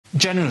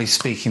Generally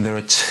speaking, there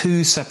are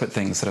two separate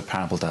things that a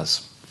parable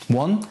does.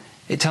 One,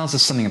 it tells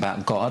us something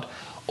about God,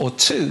 or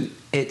two,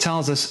 it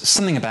tells us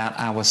something about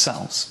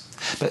ourselves.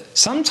 But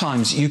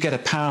sometimes you get a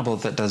parable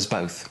that does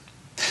both.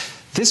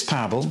 This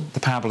parable, the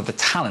parable of the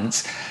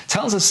talents,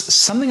 tells us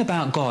something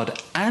about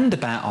God and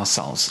about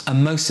ourselves,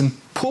 and most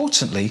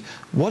importantly,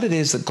 what it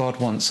is that God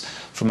wants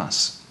from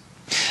us.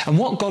 And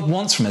what God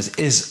wants from us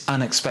is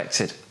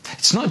unexpected.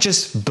 It's not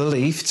just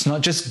belief, it's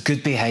not just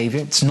good behavior,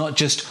 it's not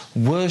just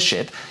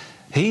worship.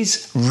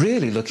 He's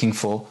really looking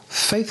for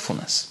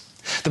faithfulness.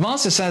 The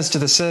master says to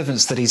the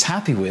servants that he's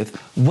happy with,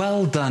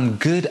 "Well done,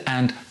 good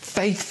and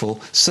faithful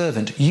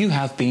servant. You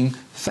have been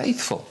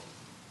faithful."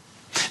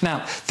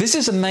 Now, this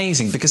is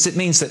amazing because it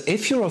means that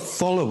if you're a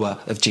follower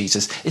of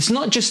Jesus, it's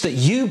not just that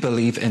you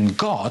believe in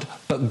God,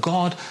 but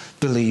God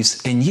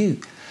believes in you.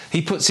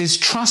 He puts his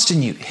trust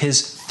in you,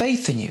 his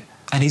faith in you,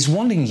 and he's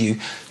wanting you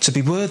to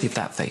be worthy of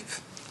that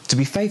faith, to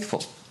be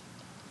faithful.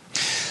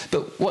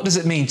 But what does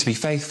it mean to be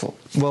faithful?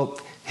 Well,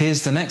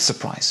 here's the next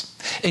surprise.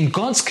 In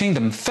God's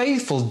kingdom,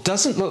 faithful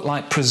doesn't look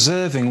like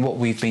preserving what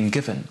we've been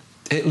given.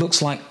 It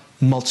looks like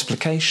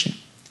multiplication.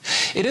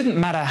 It didn't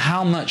matter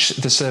how much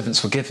the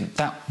servants were given.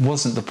 That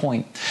wasn't the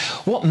point.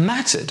 What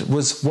mattered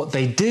was what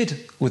they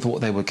did with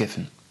what they were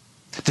given.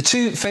 The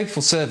two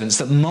faithful servants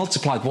that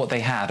multiplied what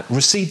they had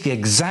received the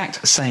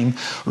exact same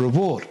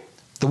reward.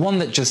 The one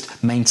that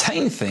just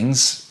maintained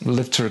things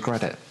lived to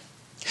regret it.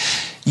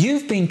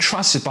 You've been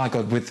trusted by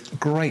God with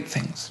great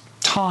things: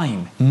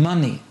 time,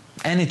 money,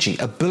 energy,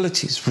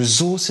 abilities,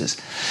 resources.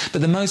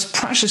 But the most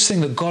precious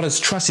thing that God has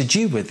trusted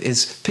you with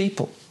is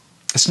people.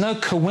 It's no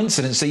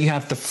coincidence that you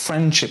have the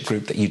friendship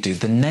group that you do,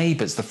 the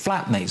neighbours, the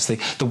flatmates,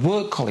 the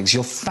work colleagues,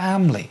 your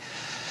family.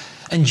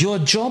 And your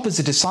job as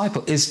a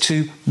disciple is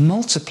to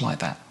multiply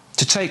that,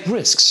 to take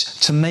risks,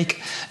 to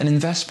make an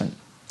investment.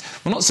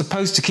 We're not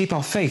supposed to keep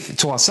our faith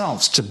to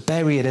ourselves, to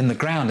bury it in the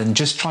ground and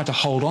just try to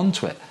hold on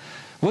to it.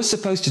 We're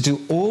supposed to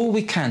do all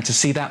we can to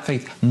see that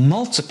faith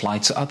multiply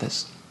to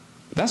others.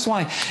 That's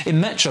why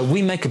in Metro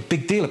we make a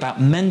big deal about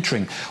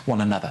mentoring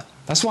one another.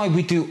 That's why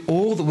we do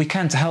all that we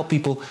can to help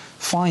people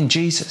find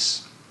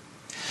Jesus.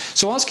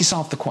 So ask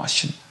yourself the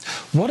question,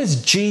 what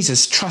has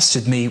Jesus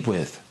trusted me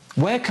with?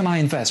 Where can I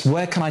invest?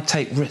 Where can I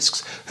take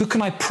risks? Who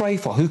can I pray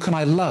for? Who can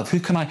I love? Who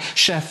can I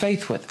share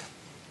faith with?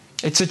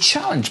 It's a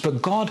challenge,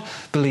 but God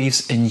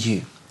believes in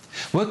you.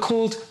 We're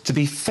called to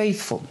be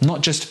faithful,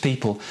 not just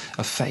people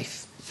of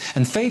faith.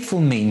 And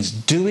faithful means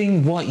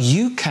doing what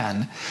you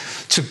can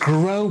to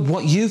grow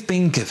what you've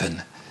been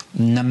given,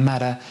 no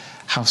matter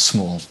how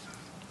small.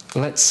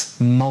 Let's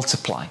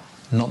multiply,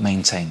 not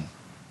maintain.